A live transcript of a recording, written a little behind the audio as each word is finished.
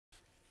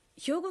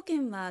兵庫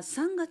県は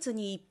3月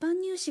に一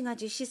般入試が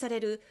実施され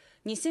る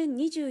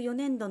2024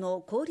年度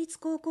の公立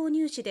高校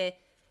入試で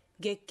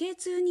月経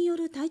痛によ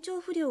る体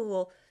調不良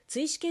を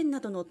追試験な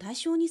どの対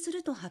象にす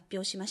ると発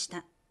表しまし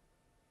た。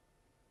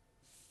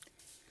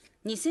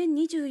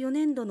2024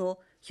年度の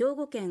兵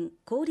庫県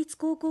公立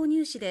高校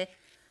入試で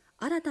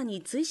新た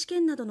に追試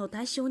験などの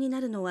対象にな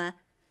るのは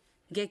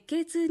月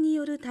経痛に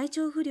よる体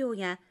調不良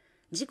や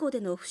事故で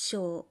の負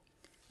傷、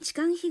痴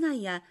漢被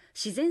害や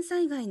自然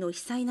災害の被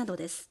災など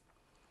です。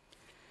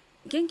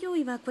県教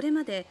委はこれ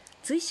まで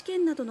追試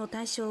験などの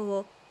対象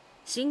を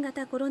新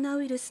型コロナ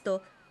ウイルス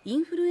とイ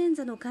ンフルエン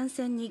ザの感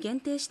染に限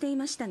定してい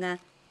ましたが、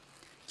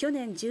去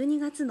年12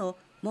月の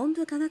文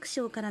部科学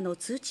省からの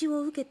通知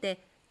を受け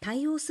て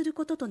対応する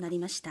こととなり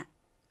ました。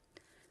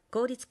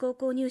公立高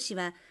校入試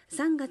は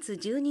3月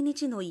12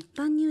日の一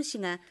般入試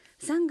が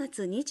3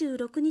月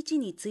26日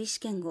に追試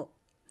験を、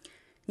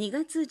2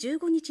月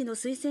15日の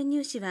推薦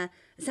入試は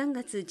3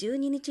月12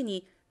日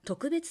に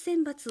特別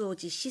選抜を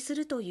実施す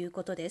るという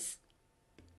ことです。